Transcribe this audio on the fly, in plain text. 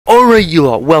Right, you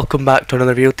lot, welcome back to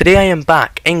another video. Today I am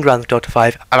back in Grand Theft Auto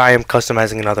 5 and I am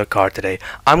customizing another car today.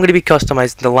 I'm going to be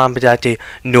customizing the Lampadati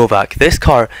Novak. This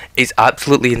car is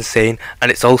absolutely insane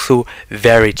and it's also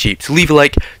very cheap. So leave a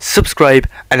like, subscribe,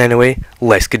 and anyway,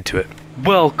 let's get to it.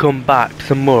 Welcome back to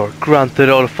some more Grand Theft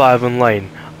Auto 5 Online.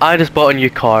 I just bought a new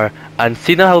car and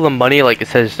see now how the money, like it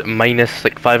says minus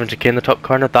like 500k in the top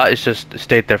corner, that is just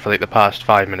stayed there for like the past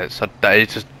 5 minutes. That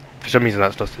is just, for some reason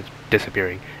that's just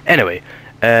disappearing. Anyway.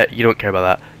 You don't care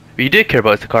about that. What you do care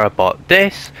about is the car I bought.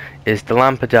 This is the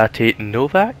Lampadati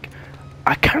Novak.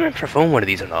 I can't remember if I owned one of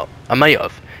these or not. I might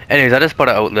have. Anyways, I just bought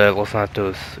it out the Los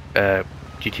Santos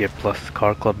GTA Plus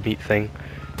car club meet thing.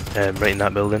 Right in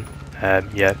that building.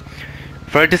 Yeah.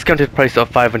 For a discounted price of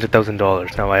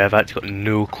 $500,000. Now I have actually got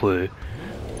no clue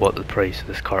what the price of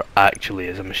this car actually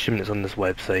is. I'm assuming it's on this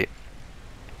website.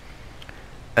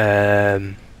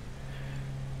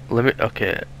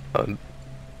 Okay.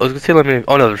 I was gonna say let me.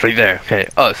 Oh no, it's right there. Okay.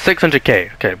 Oh,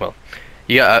 600k. Okay, well,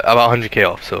 you got about 100k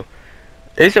off. So,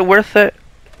 is it worth it?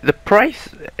 The price?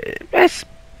 It's.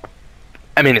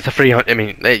 I mean, it's a free. I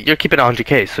mean, you're keeping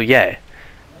 100k, so yeah.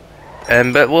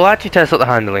 But we'll actually test out the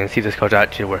handling and see if this car's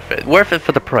actually worth it. Worth it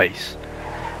for the price.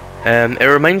 It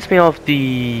reminds me of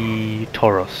the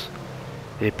Taurus.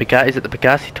 Is it the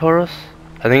Pegassi Taurus?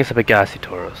 I think it's a Pegassi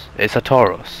Taurus. It's a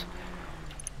Taurus.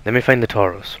 Let me find the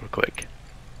Taurus real quick.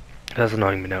 That's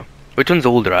annoying me now. Which one's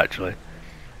older actually?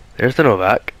 There's the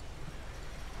Novak.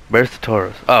 Where's the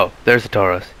Taurus? Oh, there's the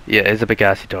Taurus. Yeah, it's a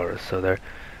Pegassi Taurus, so they're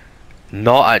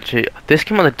not actually. This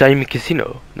came out of the Diamond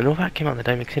Casino. The Novak came out of the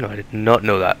Diamond Casino. I did not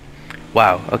know that.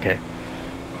 Wow, okay.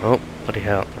 Oh, bloody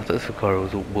hell. I thought this car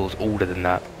was older than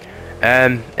that.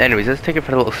 Anyways, let's take it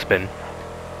for a little spin.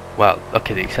 Wow,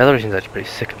 okay, the acceleration is actually pretty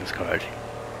sick in this car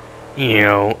actually.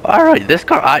 Alright, this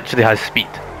car actually has speed.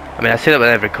 I mean, I say that with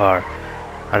every car.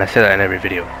 And I say that in every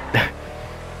video.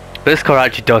 But this car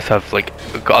actually does have like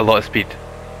got a lot of speed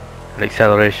and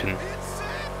acceleration.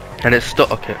 And it's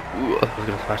stock. Okay. Ooh, I was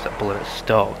gonna smash that bullet. It's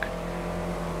stock.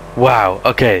 Wow.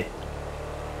 Okay.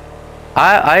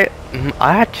 I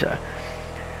actually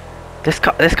this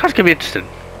car's gonna be interesting.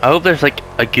 I hope there's like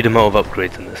a good amount of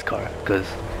upgrades in this car because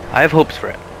I have hopes for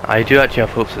it. I do actually have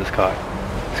hopes for this car.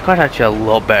 This car's actually a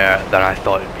lot better than I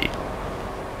thought it'd be.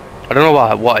 I don't know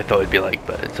what I thought it'd be like,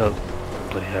 but it's a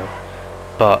bloody hell.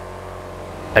 But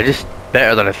I just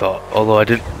better than I thought, although I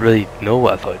didn't really know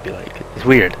what I thought it'd be like. It's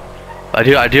weird. But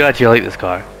I do actually like this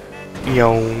car.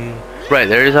 Right,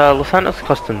 there is a Los Santos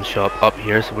customs shop up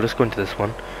here, so we'll just go into this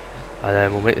one. And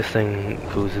then we'll make this thing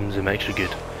go zoom zoom extra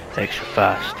good. Extra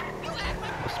fast.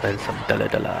 We'll spend some dollar.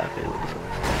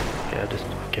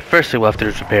 Okay, firstly we'll have to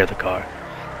just repair the car.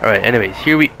 Alright, anyways,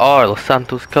 here we are, Los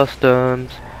Santos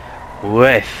Customs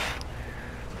with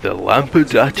the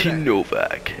Lampadati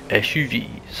Novak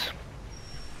SUVs.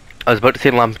 I was about to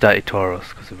say Lampadati Taurus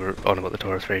because we were on about the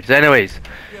Taurus for ages. Anyways,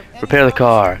 repair the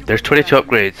car. There's 22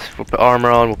 upgrades. We'll put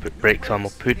armor on, we'll put brakes on,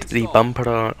 we'll put the bumper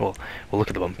on. Well, we'll look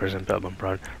at the bumpers and put a bumper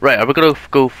on. Right, are we gonna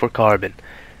go for carbon?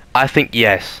 I think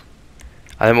yes.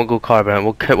 I think we'll go carbon.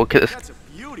 We'll kit this.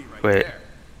 Wait.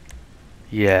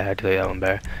 Yeah, I do like that one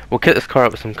better. We'll kit this car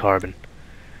up with some carbon.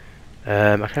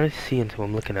 I can't really see until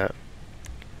I'm looking at.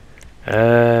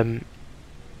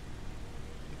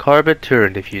 Carbon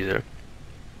Touring Diffuser.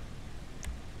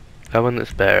 That one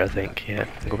looks better, I think. Yeah,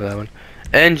 I'll go for that one.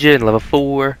 Engine level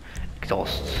 4.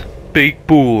 Exhausts. Big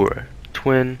bore.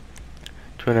 Twin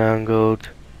angled.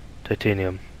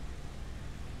 Titanium.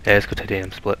 Yeah, let's go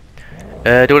titanium split.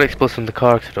 Don't explode in the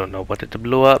car because I don't know what it to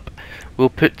blow up. We'll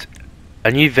put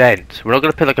a new vent. We're not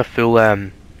gonna put like a full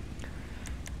to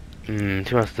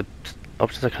be honest, the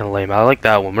options are kind of lame. I like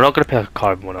that one. We're not going to put a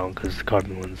carbon one on because the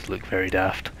carbon ones look very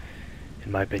daft,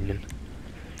 in my opinion.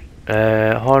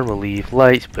 Horn will leave.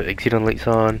 Lights, put xenon lights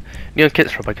on. Neon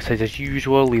kits for bike size as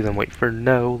usual. Leave them white for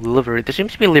now. Livery. There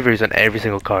seems to be liveries on every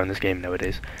single car in this game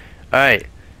nowadays. Alright.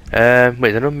 Wait,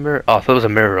 is there no mirror? Oh, I thought it was a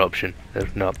mirror option.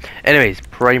 There's not. Anyways,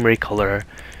 primary colour.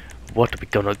 What are we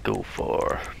gonna go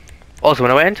for? Also,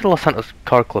 when I went into the Los Santos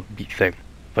car club beat thing,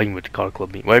 Vinewood Car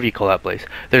Club meet, whatever you call that place.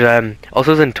 There's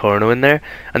also Zentorno in there,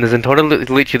 and the Zentorno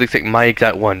literally looks like my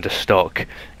exact one, just stock,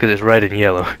 because it's red and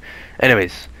yellow.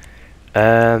 Anyways,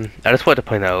 I just wanted to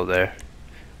point that out there.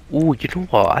 Ooh, you know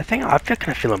what? I feel kind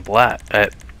of feeling black.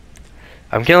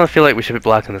 I'm kind of feel like we should be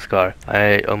black in this car.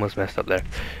 I almost messed up there.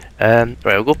 Right,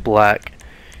 we'll go black.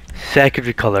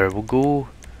 Secondary color, we'll go.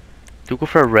 Do we go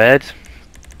for a red?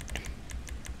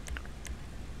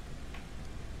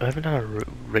 I haven't done a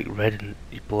red and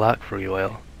black for a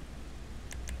while.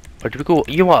 Or do we go?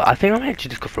 You know what? I think I might actually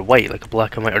just go for white, like a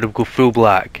black and white. Or do we go full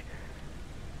black?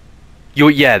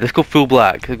 Yeah, let's go full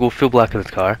black. Let's go full black in this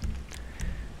car.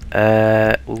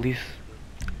 We'll leave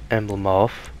emblem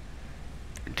off.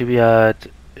 Do we add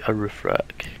a roof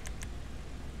rack?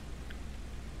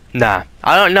 Nah,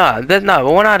 I don't know. No,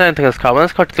 we won't add anything to this car. I want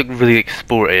this car to look really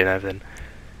sporty and everything.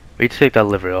 We need to take that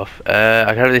livery off.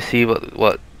 I can't really see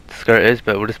what skirt is,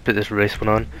 but we'll just put this race one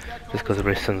on, just because the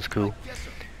race sounds cool.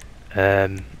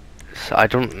 So I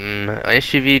don't.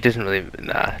 SUV doesn't really.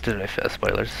 Nah, it doesn't really fit a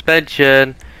spoiler.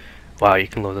 Suspension. Wow, you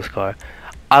can lower this car.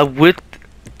 I would.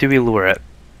 Do we lower it?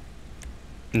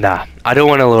 Nah, I don't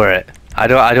want to lower it. I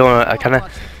don't. I kind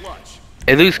of.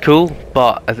 It looks cool,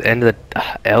 but at the end of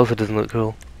the, it also doesn't look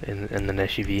cool in an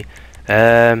SUV.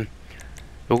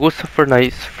 We'll go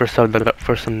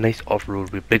for some nice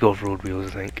off-road, big off-road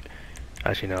wheels. I think.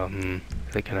 Actually, no.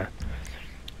 They kind of.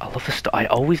 I love the I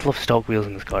always love stock wheels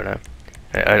in this car now.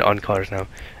 On cars now.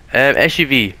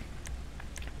 SUV.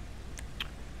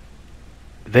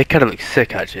 They kind of look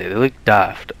sick actually. They look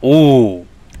daft. Oh.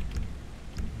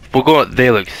 We're going.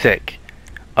 They look sick.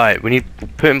 Alright, we need to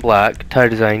put in black, tire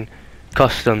design,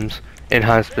 customs,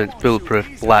 enhancements,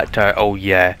 bulletproof, black tire. Oh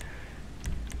yeah.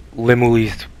 Limo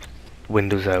these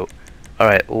windows out.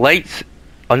 Alright, lights,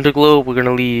 underglow, we're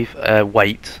gonna leave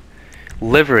white.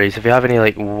 Liveries, if you have any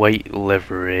like white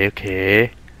livery,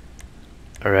 okay.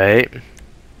 Alright.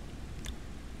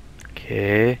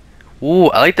 Okay. Ooh,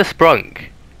 I like the sprunk.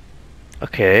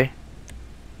 Okay.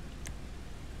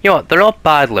 You know what, they're not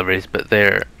bad liveries, but they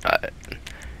are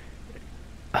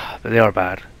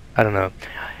bad. I don't know.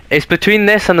 It's between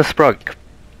this and the sprunk.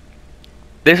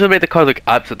 This would make the car look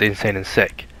absolutely insane and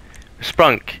sick. The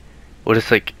sprunk will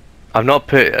just like, I've not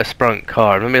put a sprunk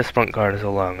car. I've not made a sprunk car in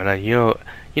so long, and you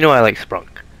know I like sprunk.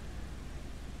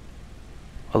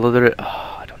 Although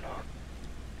I don't know.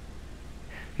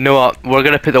 You know what? We're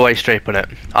gonna put the white stripe on it.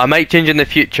 I might change in the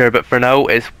future, but for now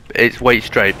it's white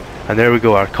stripe. And there we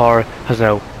go. Our car has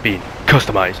now been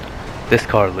customized. This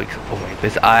car looks. Oh my!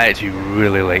 This I actually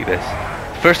really like this.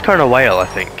 First car in a while, I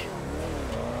think.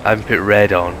 I haven't put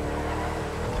red on. I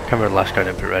can't remember the last car I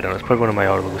didn't put red on. It's probably one of my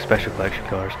other little special collection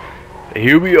cars. But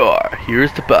here we are.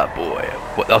 Here's the bad boy.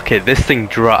 Okay, this thing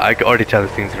I can already tell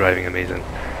this thing's driving amazing.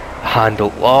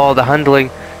 Handle. Oh, the handling.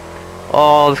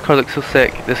 Oh, this car looks so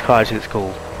sick. This car actually looks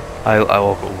cool. I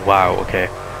will go. Wow. Okay.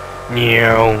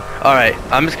 Alright,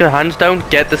 I'm just gonna hands down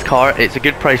get this car. It's a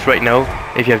good price right now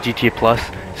if you have GTA Plus.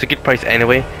 It's a good price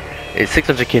anyway. It's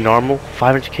 600k normal,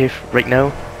 500k right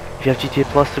now if you have GTA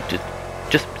Plus, so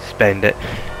just spend it.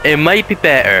 It might be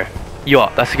better.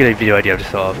 Yeah, that's a good video idea I just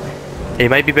thought of. It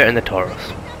might be better than the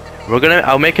Taurus.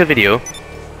 I'll make a video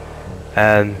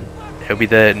and it'll be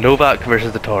the Novak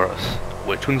versus the Taurus.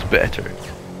 Which one's better?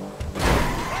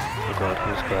 Oh god,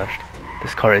 who's crashed?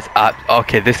 This car is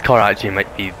okay, this car actually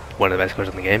might be one of the best cars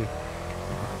in the game.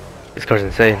 This car's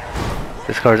insane.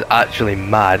 This car is actually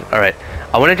mad. Alright,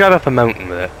 I want to drive up a mountain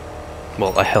with it.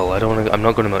 Well, a hill. I'm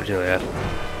not going to Mount Juliet.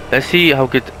 Let's see how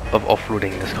good of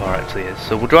off-roading this car actually is.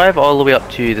 So we'll drive all the way up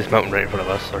to this mountain right in front of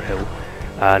us, or hill,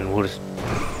 and we'll just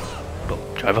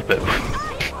drive up it.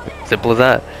 Simple as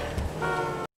that.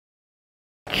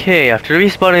 Okay, after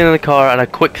respawning in the car and a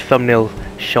quick thumbnail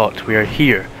shot, we are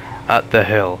here at the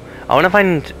hill. I want to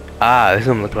find this is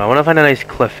what I'm looking for. I want to find a nice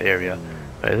cliff area.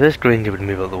 Right, if this Granger would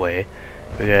move out of the way,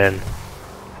 we can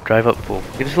drive up. Well,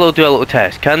 we can just do a little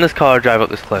test. Can this car drive up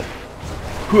this cliff?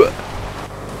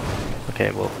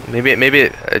 Okay, well, maybe to be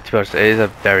honest, it is a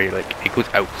very it goes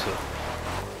out. So,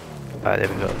 there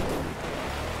we go.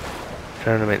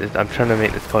 I'm trying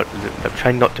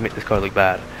not to make this car look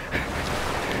bad.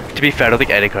 To be fair, I don't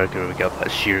think any car can really get up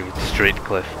that sheer straight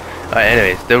cliff. Alright,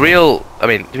 anyways,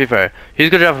 to be fair, who's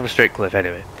gonna drive up a straight cliff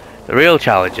anyway? The real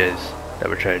challenge that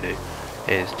we're trying to do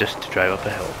is just to drive up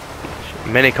a hill,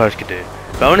 which many cars could do.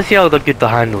 But I want to see how good the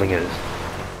handling is.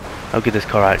 How good this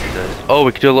car actually does. Oh,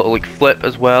 we could do a little flip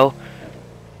as well.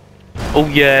 Oh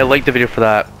yeah, like the video for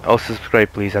that. Also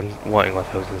subscribe please, I'm wanting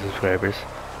 1,000 subscribers.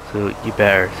 So you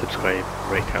better subscribe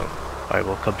right now. Alright,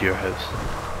 we'll come to your house.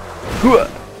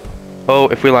 Oh,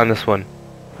 if we land this one.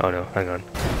 Oh no, hang on.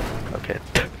 Okay.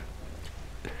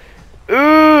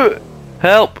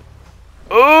 Help!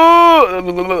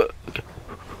 Oh!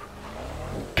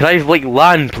 Can I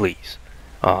land please?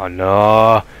 Oh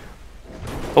no.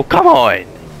 Oh come on!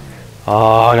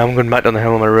 Oh, now I'm going back down the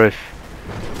hill on my roof.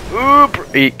 Ooh,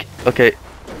 break. Okay.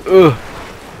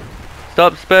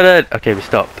 Stop spinning! Okay, we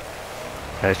stopped.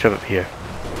 Right, let's drive up here.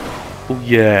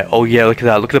 Oh yeah, look at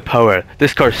that, look at the power.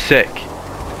 This car's sick.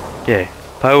 Okay,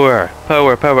 power.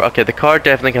 Okay, the car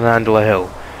definitely can handle a hill.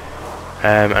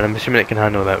 And I'm assuming it can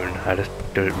handle a mountain. I just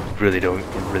really do not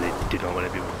want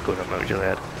to be going up Mount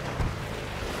Juliet.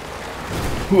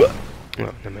 Oh,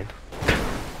 never mind.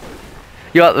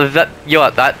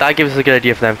 That gives us a good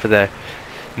idea for them for the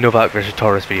Novak versus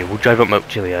Taurus video. We'll drive up Mount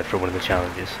Chiliad for one of the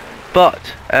challenges.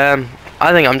 But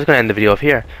I think I'm just gonna end the video off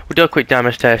here. We'll do a quick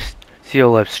damage test, see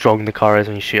how strong the car is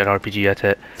when you shoot an RPG at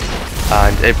it,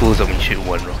 and it blows up when you shoot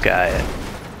one rocket at it.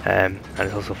 And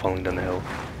it's also falling down the hill.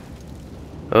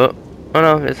 Oh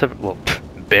no, it's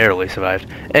barely survived.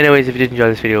 Anyways, if you did enjoy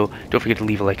this video, don't forget to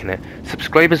leave a like on it.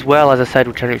 Subscribe as well, as I said,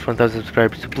 we're trying to reach 1,000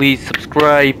 subscribers, so please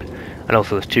subscribe. And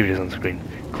also there's 2 videos on the screen.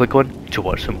 Click one to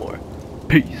watch some more.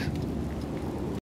 Peace.